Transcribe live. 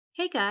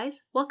Hey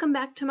guys, welcome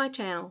back to my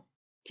channel.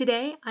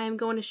 Today I am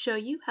going to show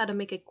you how to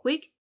make a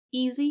quick,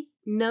 easy,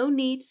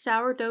 no-knead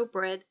sourdough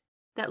bread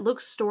that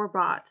looks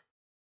store-bought.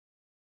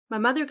 My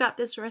mother got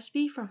this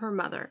recipe from her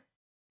mother,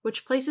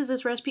 which places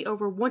this recipe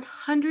over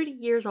 100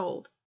 years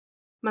old.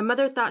 My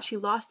mother thought she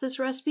lost this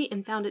recipe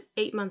and found it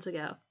 8 months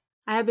ago.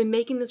 I have been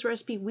making this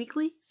recipe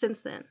weekly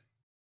since then.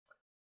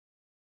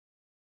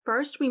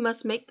 First, we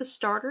must make the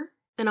starter,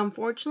 and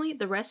unfortunately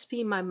the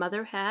recipe my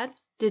mother had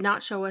did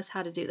not show us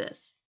how to do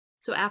this.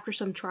 So after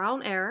some trial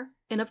and error,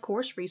 and of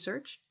course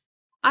research,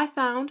 I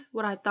found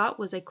what I thought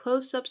was a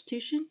close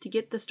substitution to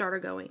get the starter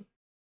going.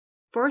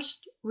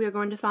 First, we are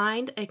going to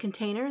find a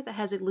container that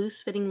has a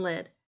loose fitting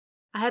lid.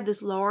 I had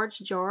this large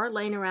jar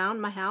laying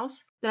around my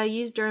house that I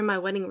used during my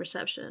wedding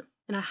reception,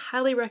 and I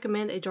highly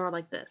recommend a jar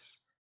like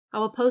this. I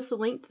will post the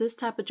link to this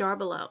type of jar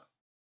below.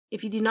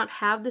 If you do not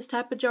have this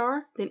type of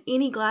jar, then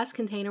any glass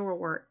container will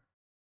work.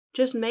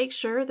 Just make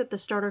sure that the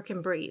starter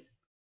can breathe.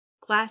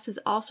 Glass is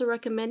also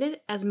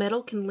recommended as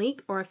metal can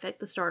leak or affect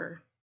the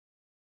starter.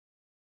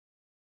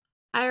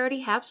 I already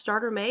have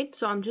starter made,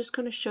 so I'm just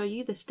going to show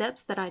you the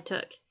steps that I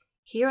took.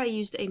 Here I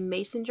used a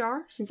mason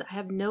jar since I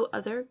have no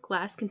other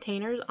glass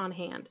containers on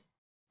hand.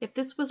 If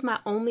this was my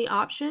only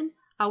option,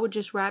 I would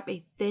just wrap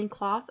a thin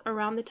cloth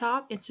around the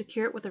top and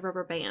secure it with a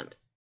rubber band.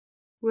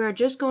 We are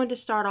just going to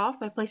start off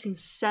by placing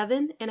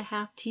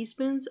 7½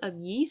 teaspoons of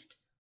yeast,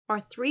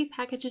 or 3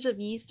 packages of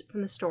yeast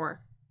from the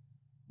store.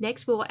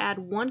 Next, we will add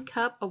 1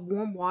 cup of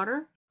warm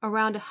water,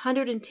 around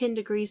 110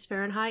 degrees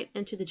Fahrenheit,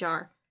 into the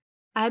jar.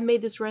 I have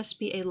made this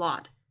recipe a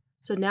lot,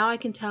 so now I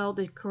can tell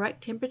the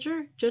correct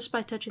temperature just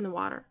by touching the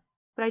water.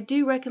 But I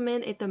do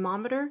recommend a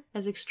thermometer,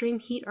 as extreme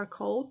heat or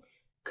cold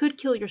could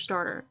kill your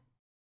starter.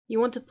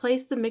 You want to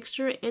place the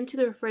mixture into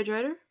the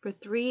refrigerator for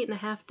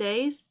 3½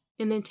 days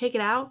and then take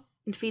it out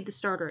and feed the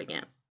starter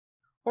again.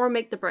 Or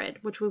make the bread,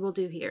 which we will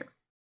do here.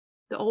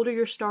 The older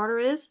your starter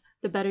is,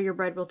 the better your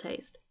bread will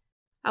taste.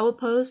 I will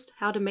post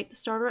how to make the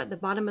starter at the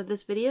bottom of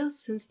this video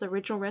since the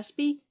original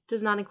recipe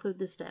does not include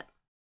this step.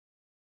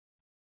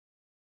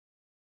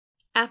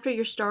 After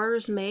your starter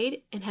is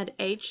made and had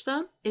aged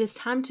some, it is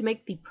time to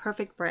make the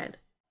perfect bread.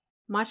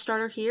 My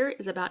starter here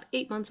is about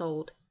 8 months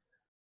old.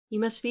 You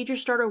must feed your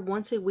starter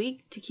once a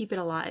week to keep it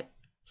alive.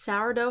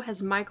 Sourdough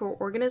has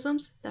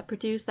microorganisms that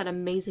produce that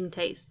amazing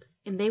taste,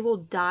 and they will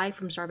die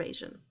from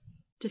starvation.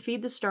 To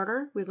feed the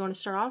starter, we're going to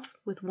start off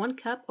with 1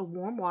 cup of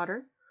warm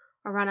water,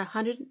 around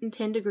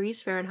 110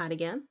 degrees Fahrenheit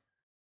again.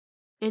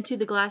 Into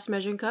the glass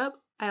measuring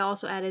cup, I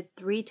also added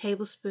 3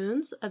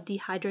 tablespoons of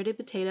dehydrated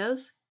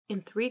potatoes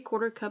and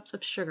 3/4 cups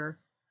of sugar.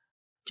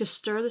 Just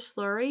stir the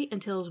slurry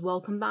until it is well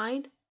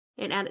combined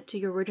and add it to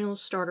your original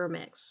starter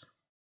mix.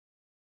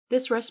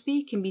 This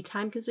recipe can be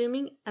time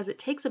consuming as it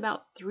takes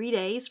about 3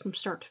 days from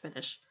start to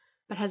finish,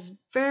 but has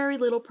very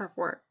little prep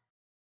work.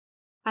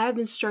 I have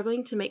been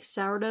struggling to make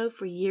sourdough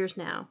for years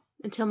now,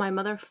 until my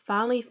mother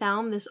finally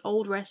found this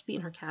old recipe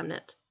in her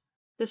cabinet.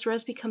 This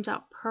recipe comes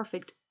out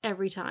perfect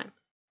every time.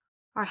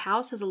 Our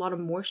house has a lot of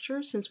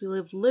moisture since we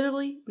live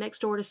literally next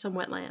door to some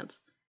wetlands,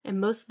 and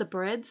most of the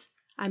breads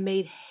I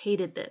made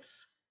hated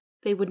this.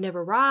 They would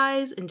never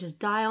rise and just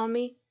die on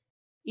me.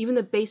 Even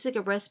the basic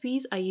of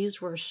recipes I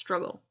used were a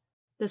struggle.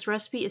 This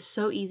recipe is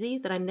so easy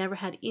that I never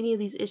had any of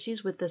these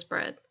issues with this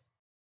bread.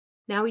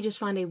 Now we just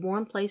find a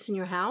warm place in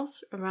your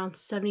house, around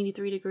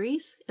 73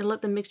 degrees, and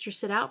let the mixture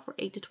sit out for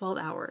 8 to 12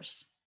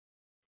 hours.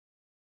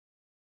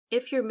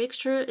 If your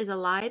mixture is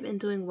alive and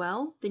doing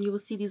well, then you will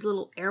see these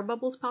little air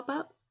bubbles pop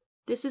up.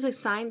 This is a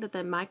sign that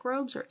the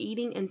microbes are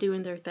eating and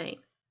doing their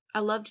thing. I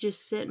love to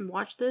just sit and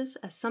watch this,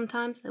 as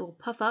sometimes they will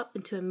puff up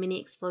into a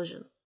mini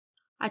explosion.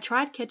 I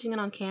tried catching it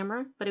on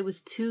camera, but it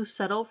was too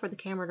subtle for the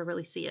camera to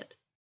really see it.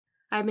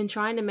 I've been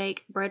trying to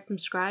make bread from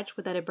scratch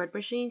without a bread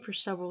machine for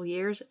several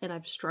years, and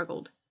I've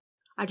struggled.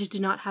 I just do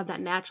not have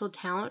that natural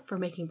talent for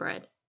making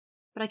bread.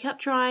 But I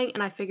kept trying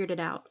and I figured it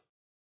out.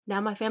 Now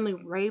my family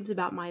raves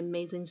about my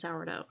amazing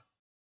sourdough.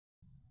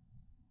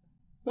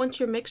 Once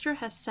your mixture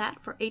has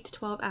sat for 8 to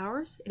 12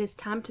 hours, it is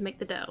time to make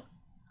the dough.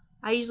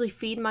 I usually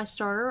feed my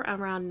starter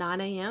around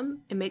 9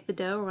 a.m. and make the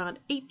dough around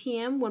 8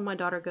 p.m. when my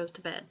daughter goes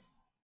to bed.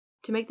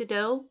 To make the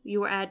dough, you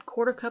will add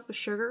 1/4 cup of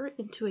sugar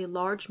into a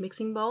large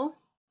mixing bowl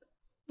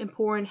and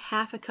pour in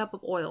 1/2 cup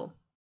of oil.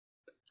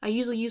 I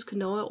usually use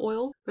canola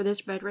oil for this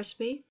bread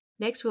recipe.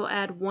 Next, we will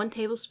add 1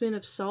 tablespoon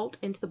of salt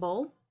into the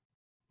bowl.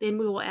 Then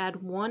we will add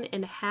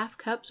 1½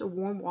 cups of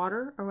warm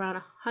water, around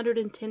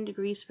 110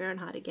 degrees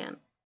Fahrenheit again.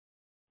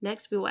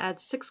 Next, we will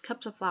add 6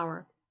 cups of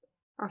flour.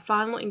 Our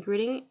final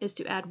ingredient is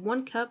to add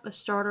 1 cup of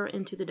starter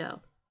into the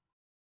dough.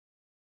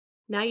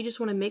 Now you just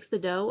want to mix the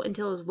dough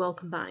until it is well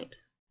combined.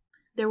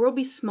 There will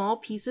be small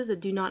pieces that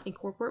do not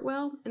incorporate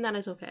well, and that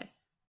is okay.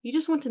 You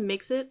just want to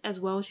mix it as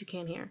well as you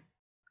can here.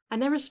 I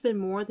never spend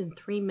more than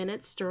 3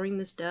 minutes stirring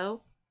this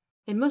dough,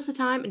 and most of the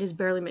time it is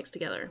barely mixed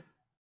together.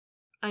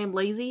 I am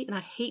lazy and I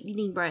hate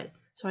kneading bread,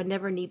 so I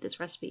never need this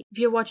recipe. If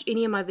you have watched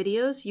any of my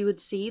videos, you would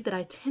see that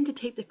I tend to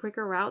take the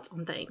quicker routes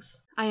on things.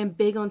 I am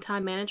big on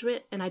time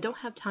management and I don't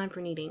have time for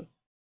kneading.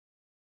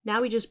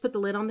 Now we just put the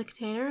lid on the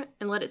container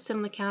and let it sit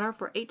on the counter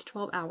for 8 to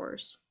 12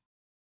 hours.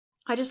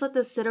 I just let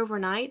this sit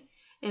overnight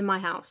in my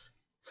house,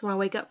 so when I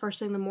wake up first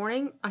thing in the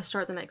morning, I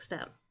start the next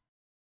step.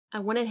 I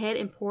went ahead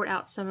and poured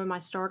out some of my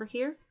starter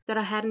here that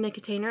I had in a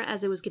container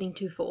as it was getting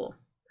too full.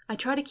 I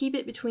try to keep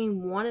it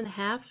between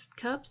 1.5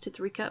 cups to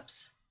 3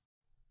 cups.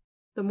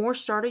 The more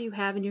starter you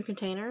have in your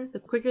container, the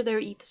quicker they'll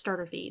eat the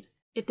starter feed.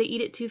 If they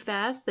eat it too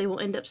fast, they will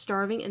end up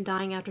starving and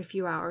dying after a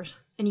few hours,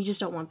 and you just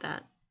don't want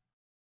that.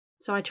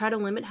 So I try to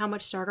limit how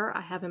much starter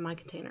I have in my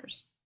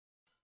containers.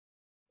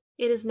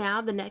 It is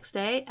now the next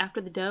day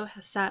after the dough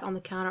has sat on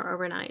the counter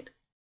overnight.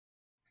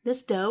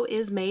 This dough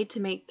is made to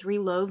make 3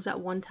 loaves at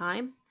one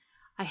time.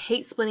 I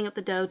hate splitting up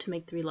the dough to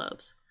make 3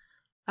 loaves.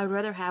 I would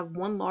rather have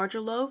one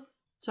larger loaf,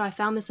 so I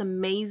found this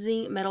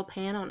amazing metal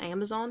pan on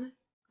Amazon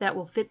that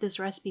will fit this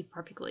recipe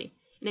perfectly,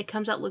 and it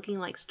comes out looking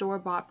like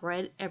store-bought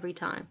bread every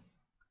time.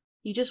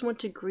 You just want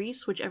to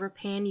grease whichever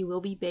pan you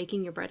will be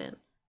baking your bread in.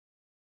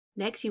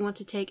 Next, you want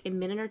to take a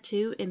minute or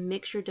two and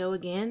mix your dough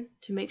again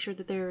to make sure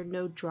that there are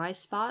no dry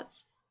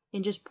spots,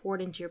 and just pour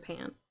it into your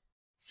pan.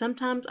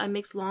 Sometimes I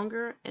mix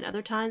longer, and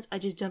other times I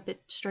just dump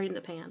it straight in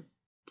the pan,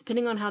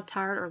 depending on how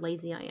tired or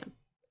lazy I am.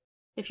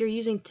 If you're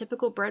using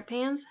typical bread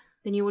pans,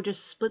 then you will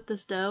just split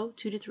this dough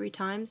 2 to 3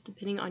 times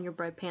depending on your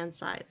bread pan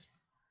size.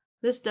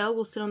 This dough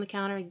will sit on the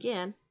counter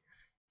again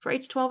for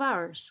 8 to 12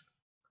 hours.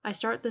 I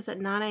start this at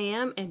 9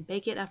 a.m. and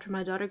bake it after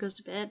my daughter goes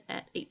to bed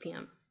at 8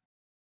 p.m.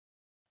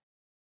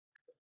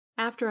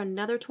 After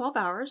another 12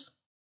 hours,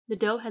 the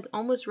dough has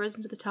almost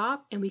risen to the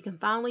top and we can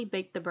finally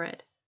bake the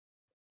bread.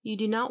 You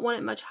do not want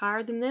it much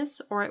higher than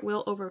this or it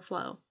will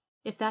overflow.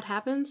 If that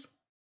happens,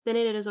 then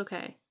it is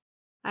okay.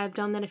 I have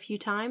done that a few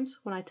times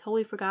when I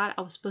totally forgot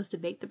I was supposed to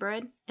bake the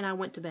bread and I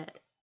went to bed.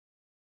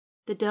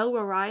 The dough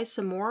will rise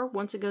some more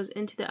once it goes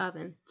into the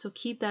oven, so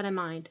keep that in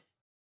mind.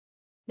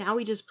 Now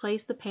we just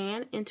place the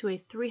pan into a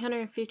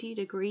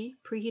 350-degree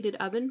preheated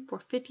oven for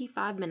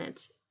 55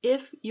 minutes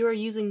if you are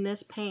using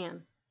this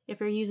pan. If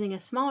you're using a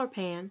smaller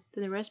pan,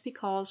 then the recipe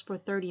calls for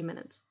 30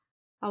 minutes.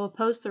 I will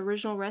post the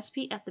original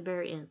recipe at the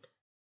very end.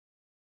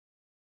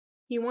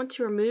 You want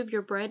to remove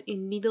your bread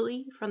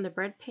immediately from the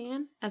bread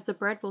pan as the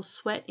bread will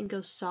sweat and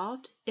go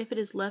soft if it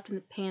is left in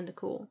the pan to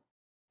cool.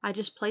 I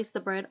just place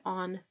the bread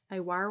on a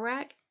wire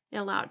rack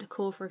and allow it to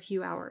cool for a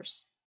few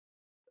hours.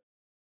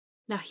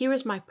 Now here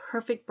is my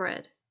perfect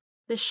bread.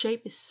 This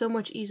shape is so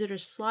much easier to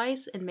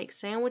slice and make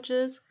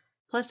sandwiches,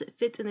 plus it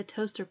fits in the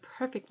toaster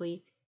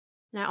perfectly,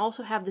 and I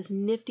also have this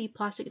nifty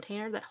plastic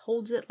container that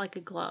holds it like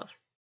a glove.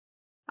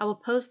 I will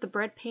post the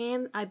bread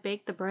pan I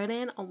baked the bread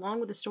in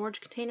along with the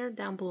storage container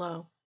down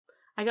below.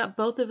 I got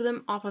both of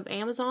them off of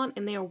Amazon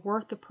and they are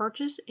worth the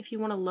purchase if you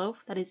want a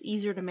loaf that is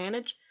easier to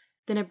manage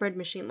than a bread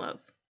machine loaf.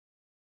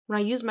 When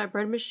I use my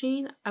bread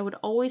machine, I would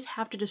always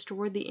have to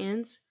destroy the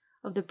ends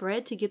of the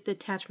bread to get the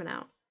attachment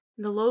out.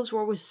 And the loaves were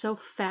always so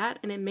fat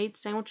and it made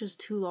sandwiches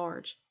too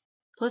large.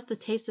 Plus the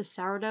taste of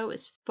sourdough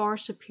is far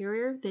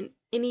superior than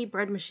any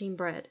bread machine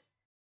bread.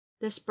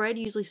 This bread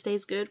usually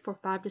stays good for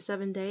 5 to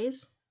 7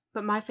 days,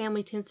 but my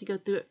family tends to go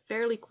through it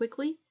fairly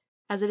quickly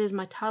as it is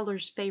my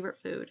toddler's favorite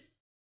food.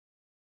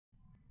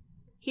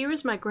 Here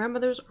is my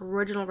grandmother's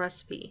original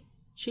recipe.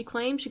 She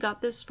claims she got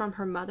this from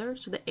her mother,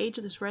 so the age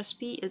of this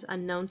recipe is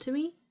unknown to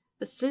me,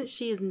 but since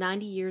she is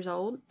 90 years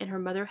old and her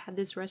mother had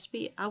this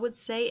recipe, I would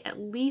say at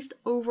least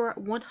over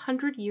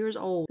 100 years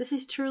old. This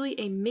is truly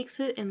a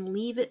mix it and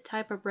leave it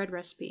type of bread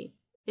recipe.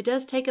 It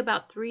does take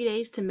about 3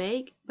 days to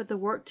make, but the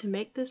work to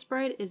make this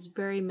bread is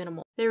very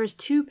minimal. There is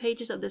 2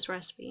 pages of this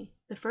recipe.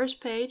 The first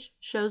page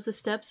shows the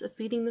steps of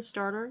feeding the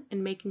starter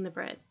and making the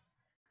bread.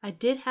 I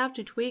did have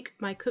to tweak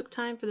my cook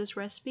time for this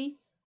recipe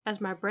as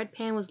my bread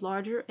pan was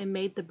larger and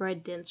made the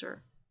bread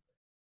denser.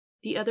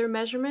 The other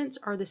measurements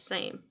are the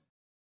same.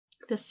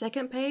 The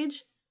second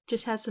page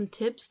just has some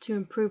tips to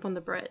improve on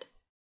the bread.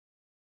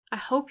 I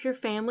hope your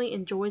family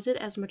enjoys it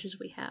as much as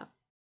we have.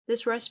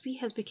 This recipe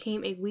has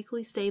become a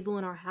weekly staple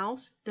in our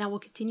house, and I will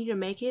continue to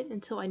make it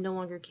until I no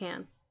longer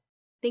can.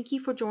 Thank you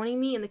for joining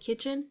me in the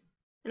kitchen,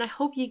 and I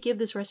hope you give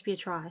this recipe a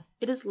try.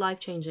 It is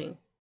life-changing.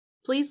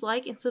 Please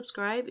like and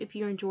subscribe if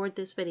you enjoyed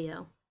this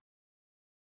video.